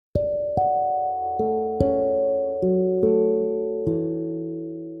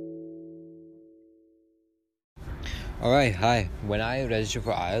Alright, hi. When I registered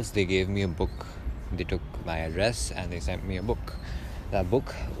for IELTS, they gave me a book. They took my address and they sent me a book. That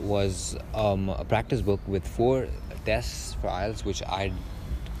book was a practice book with 4 tests for IELTS, which I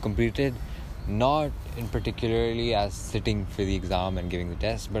completed not in particularly as sitting for the exam and giving the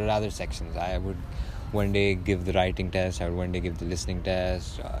test, but rather sections. I would one day give the writing test, I would one day give the listening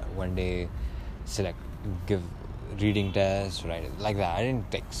test, one day give reading test, right, like that. I didn't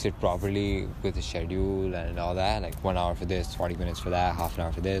sit properly with a schedule and all that, like 1 hour for this, 40 minutes for that, half an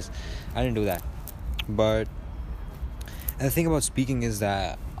hour for this. I didn't do that. But the thing about speaking is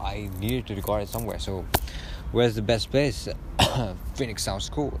that I needed to record it somewhere. So where's the best place? Phoenix sounds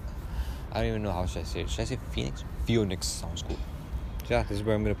cool. I don't even know how should I say it. Should I say Phoenix? Phoenix sounds cool. So yeah, this is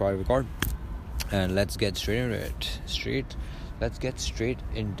where I'm gonna probably record. And let's get straight into it. Let's get straight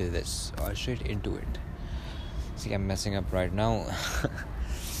into this. Or straight into it. See, I'm messing up right now.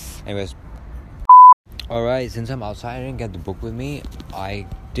 Anyways. Alright, since I'm outside, I didn't get the book with me. I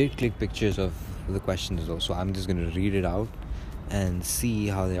did click pictures of the questions though, so I'm just going to read it out and see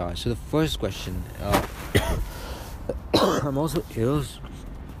how they are. So the first question, I'm also ill,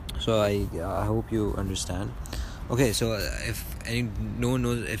 so I hope you understand. Okay, so if anyone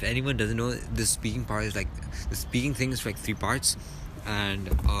doesn't know, the speaking part is like, the speaking thing is like 3 parts. And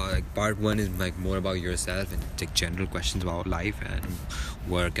part 1 is like more about yourself and take general questions about life and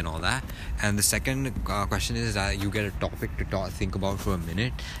work and all that. And the second question is that you get a topic to think about for a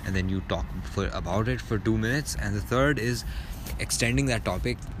minute, and then you talk about it for 2 minutes. And the third is extending that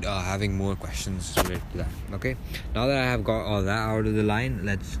topic, having more questions related to that. Okay, now that I have got all that out of the line,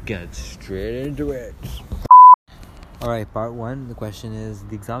 let's get straight into it. Alright, part 1, the question is,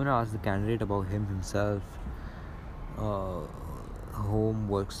 the examiner asked the candidate about himself, home,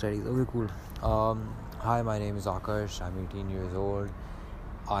 work, studies. Okay, cool. Hi, my name is Akash. I'm 18 years old.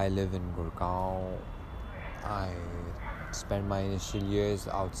 I live in Gurgaon. I spent my initial years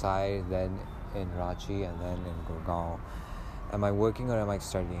outside, then in Ranchi, and then in Gurgaon. Am I working or am I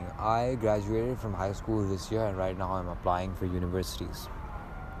studying? I graduated from high school this year, and right now I'm applying for universities.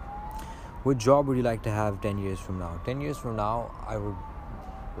 What job would you like to have 10 years from now? 10 years from now, I would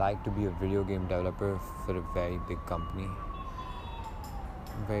like to be a video game developer for a very big company.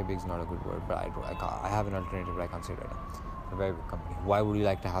 Very big is not a good word, but I have an alternative, but I can't say it right now. A very big company. Why would you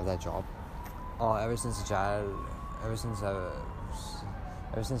like to have that job? Ever since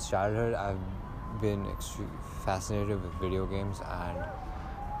childhood, I've been fascinated with video games, and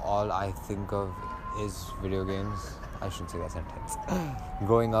all I think of is video games. I shouldn't say that sentence.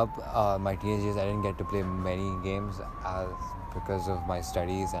 Growing up, my teenage years, I didn't get to play many games because of my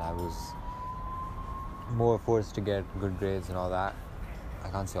studies, and I was more forced to get good grades and all that. I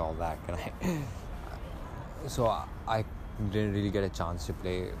can't say all that, can I? So I didn't really get a chance to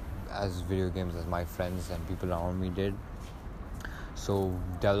play as video games as my friends and people around me did. So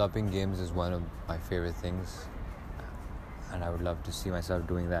developing games is one of my favorite things, and I would love to see myself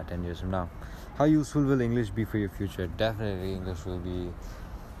doing that 10 years from now. How useful will English be for your future? Definitely English will be...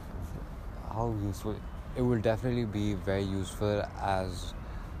 How useful? It will definitely be very useful, as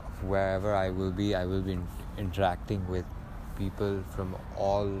wherever I will be interacting with people from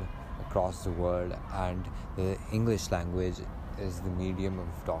all across the world, and the English language is the medium of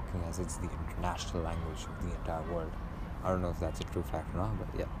talking, as it's the international language of the entire world. I don't know if that's a true fact or not,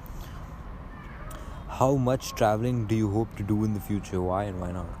 but yeah. How much traveling do you hope to do in the future? Why and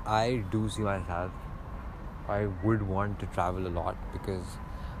why not? I do see myself, I would want to travel a lot because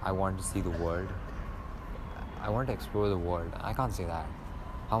I want to see the world. I want to explore the world. I can't say that.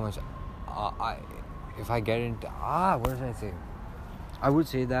 How much if I get into what did I say? I would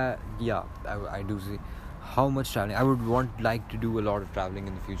say that I do see how much traveling. I would like to do a lot of traveling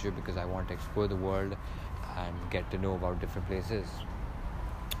in the future because I want to explore the world and get to know about different places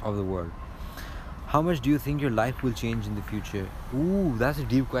of the world. How much do you think your life will change in the future? Ooh, that's a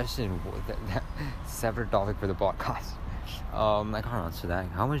deep question. Separate topic for the podcast. I can't answer that.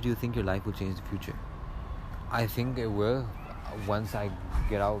 How much do you think your life will change in the future? I think it will. Once I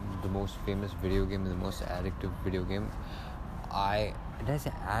get out the most famous video game, the most addictive video game. Did I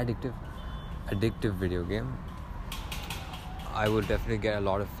say addictive? Addictive video game. I will definitely get a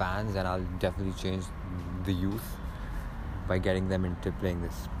lot of fans, and I'll definitely change the youth by getting them into playing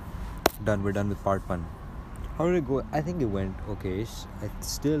this. We're done with part 1. How did it go? I think it went okay. I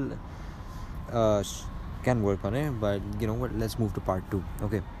still can work on it, but you know what? Let's move to part 2.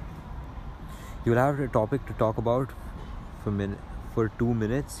 Okay. You will have a topic to talk about for 2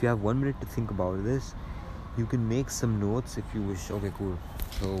 minutes. You have 1 minute to think about this. You can make some notes if you wish. Okay, cool.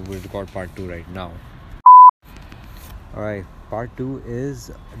 So we'll record part 2 right now. Alright, part 2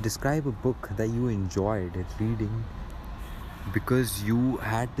 is describe a book that you enjoyed reading because you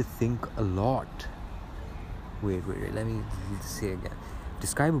had to think a lot. Wait, let me say again.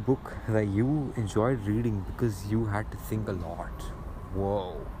 Describe a book that you enjoyed reading because you had to think a lot.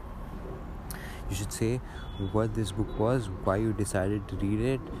 Whoa. You should say what this book was, why you decided to read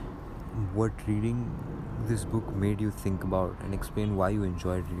it, what reading this book made you think about, and explain why you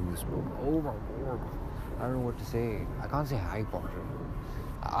enjoyed reading this book. Oh my god. I don't know what to say. I can't say Harry Potter.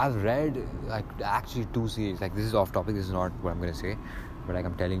 I've read actually 2 series. This is off topic, this is not what I'm going to say. But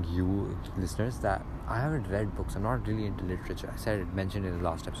I'm telling you listeners that I haven't read books. I'm not really into literature. Mentioned in the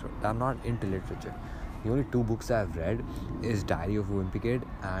last episode. I'm not into literature. The only 2 books that I've read is Diary of a Wimpy Kid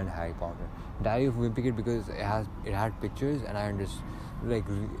and Harry Potter. Diary of a Wimpy Kid because it had pictures and I understood, it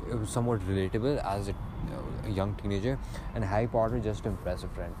was somewhat relatable as a young teenager, and Harry Potter just to impress a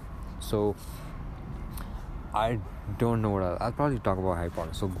friend. So I don't know what I'll probably talk about Harry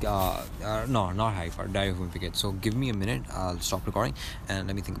Potter. So no, not Harry Potter, Diary of a Wimpy Kid. So give me a minute, I'll stop recording and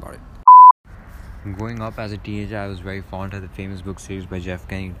let me think about it. Growing up as a teenager, I was very fond of the famous book series by Jeff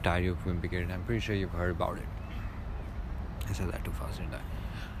Kennedy, Diary of a Wimpy Kid, and I'm pretty sure you've heard about it. I said that too fast, didn't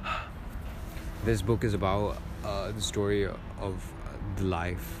I? This book is about the story of the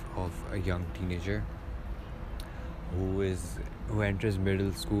life of a young teenager who enters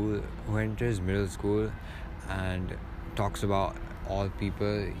middle school and talks about all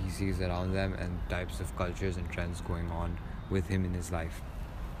people he sees around them and types of cultures and trends going on with him in his life.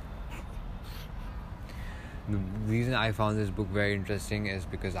 The reason I found this book very interesting is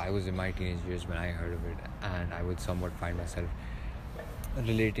because I was in my teenage years when I heard of it, and I would somewhat find myself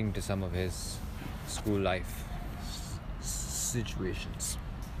relating to some of his school life situations.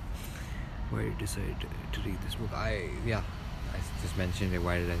 Why did I decide to read this book? I just mentioned it.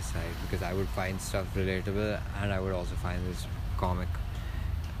 Why did I decide? Because I would find stuff relatable, and I would also find this comic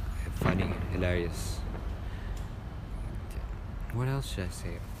funny and hilarious. What else should I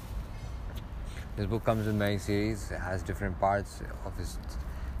say? This book comes with many series. It has different parts of his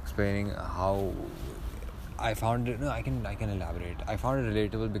explaining how I found it. No, I can elaborate. I found it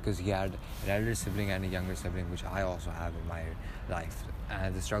relatable because he had an elder sibling and a younger sibling, which I also have in my life.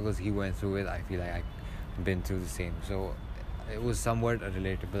 And the struggles he went through with, I feel like I've been through the same. So it was somewhat a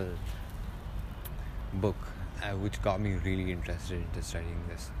relatable book, which got me really interested into studying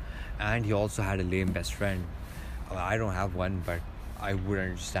this. And he also had a lame best friend. I don't have one, but I would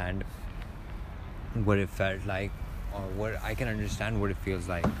understand what it felt like, or what I can understand what it feels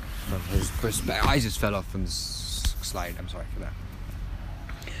like from his perspective. I just fell off from this slide. I'm sorry for that.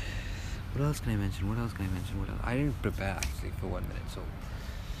 What else can I mention? I didn't prepare actually for 1 minute, so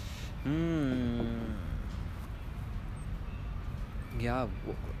yeah,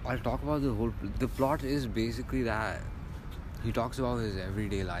 I'll talk about the plot is basically that he talks about his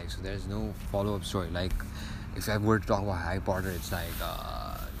everyday life, so there's no follow-up story. Like if I were to talk about Harry Potter, it's like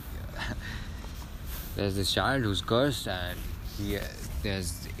there's this child who's cursed, and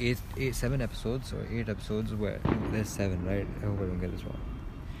there's 7 episodes or 8 episodes where there's 7, right? I hope I don't get this wrong.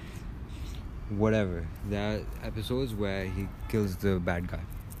 Whatever. There are episodes where he kills the bad guy.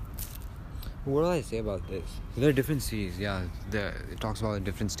 What do I say about this? There are different series, yeah. It talks about the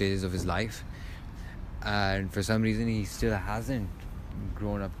different stages of his life, and for some reason he still hasn't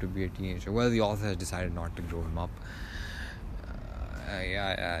grown up to be a teenager. Well, the author has decided not to grow him up.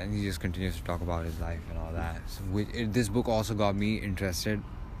 And he just continues to talk about his life and all that. So this book also got me interested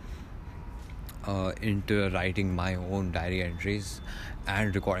into writing my own diary entries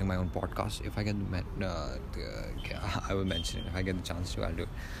and recording my own podcast. If I get I will mention it. If I get the chance to, I'll do it.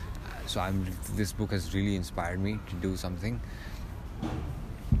 So this book has really inspired me to do something.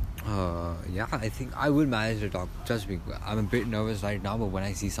 I think I will manage to talk. Trust me, I'm a bit nervous right now, but when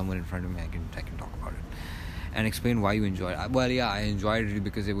I see someone in front of me, I can talk about it and explain why you enjoy it. I enjoyed it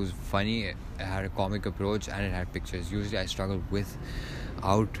because it was funny, it had a comic approach, and it had pictures. Usually I struggle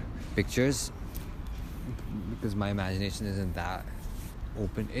without pictures because my imagination isn't that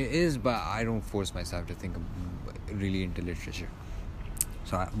open. It is, but I don't force myself to think really into literature.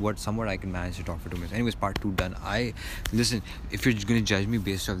 So somewhat I can manage to talk for 2 minutes. Anyways, part 2 done. Listen, if you're going to judge me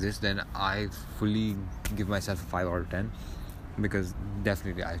based off this, then I fully give myself a 5 out of 10. Because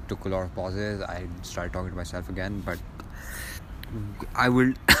definitely I took a lot of pauses. I started talking to myself again, but I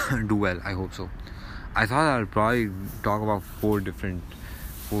will do well. I hope so. I thought I'll probably talk about 4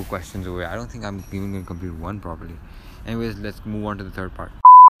 questions away. I don't think I'm even going to complete one properly. Anyways, let's move on to the third part.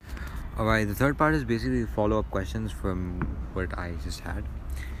 Alright, the third part is basically follow-up questions from what I just had.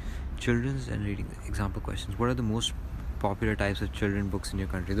 Children's and reading example questions. What are the most popular types of children books in your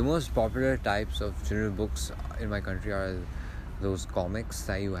country? The most popular types of children books in my country are those comics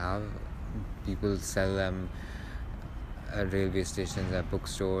that you have. People sell them at railway stations, at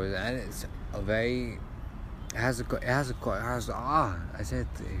bookstores, and it's a very it has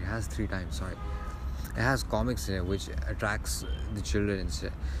three times, sorry. It has comics in it which attracts the children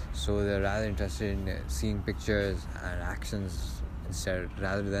instead, so they're rather interested in seeing pictures and actions instead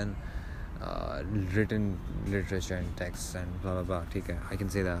rather than written literature and texts and blah blah blah. Okay, I can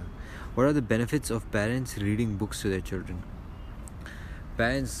say that. What are the benefits of parents reading books to their children?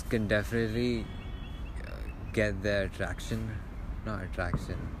 Parents can definitely get their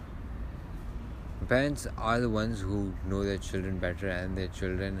parents are the ones who know their children better, and there are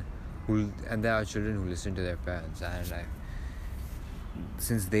children who listen to their parents, and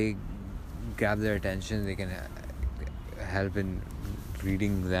since they grab their attention, they can help in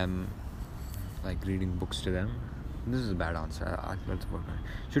reading them, like reading books to them. This is a bad answer. Let's work on it.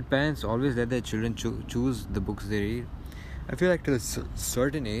 Should parents always let their children choose the books they read? I feel like to a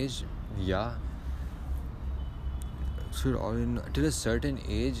certain age, yeah. Till a certain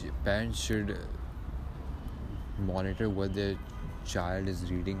age, parents should monitor what their child is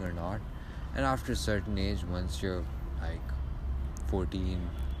reading or not, and after a certain age, once you're like 13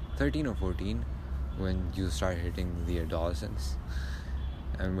 or 14, when you start hitting the adolescence,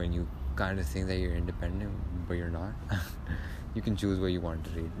 and when you kind of think that you're independent but you're not, you can choose what you want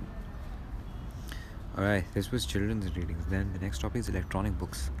to read. Alright, this was children's readings. Then the next topic is electronic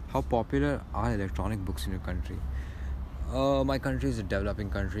books. How popular are electronic books in your country? My country is a developing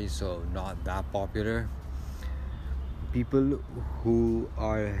country, so not that popular. People who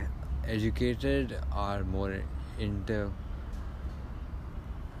are educated are more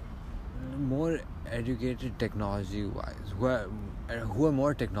educated technology wise, who are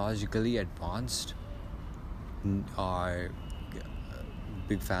more technologically advanced, are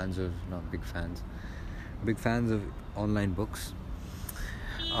big fans of online books.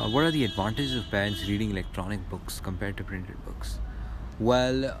 What are the advantages of parents reading electronic books compared to printed books?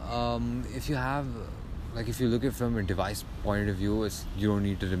 Well, if you look at it from a device point of view, you don't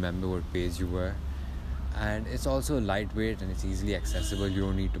need to remember what page you were, and it's also lightweight and it's easily accessible. You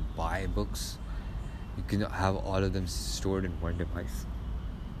don't need to buy books. You can have all of them stored in one device.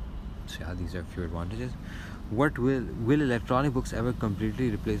 So yeah, these are a few advantages. What will electronic books ever completely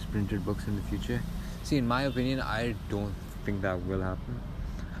replace printed books in the future? See, in my opinion, I don't think that will happen.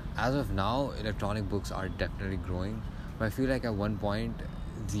 As of now, electronic books are definitely growing, but I feel like at one point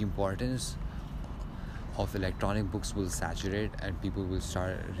the importance of electronic books will saturate, and people will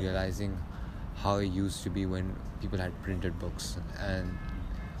start realizing how it used to be when people had printed books, and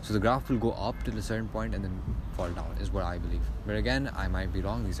so the graph will go up till a certain point and then fall down, is what I believe. But again, I might be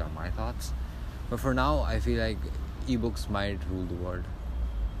wrong. These are my thoughts. But for now, I feel like ebooks might rule the world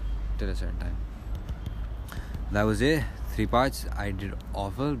till a certain time. That was it. 3 parts. I did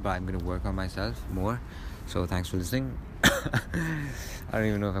awful, but I'm going to work on myself more. So thanks for listening. I don't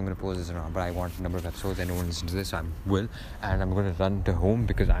even know if I'm going to post this or not, but I want a number of episodes and no one listens to this, so I will. And I'm going to run to home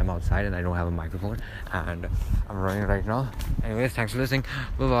because I'm outside and I don't have a microphone, and I'm running right now. Anyways, thanks for listening.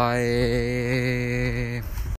 Bye bye.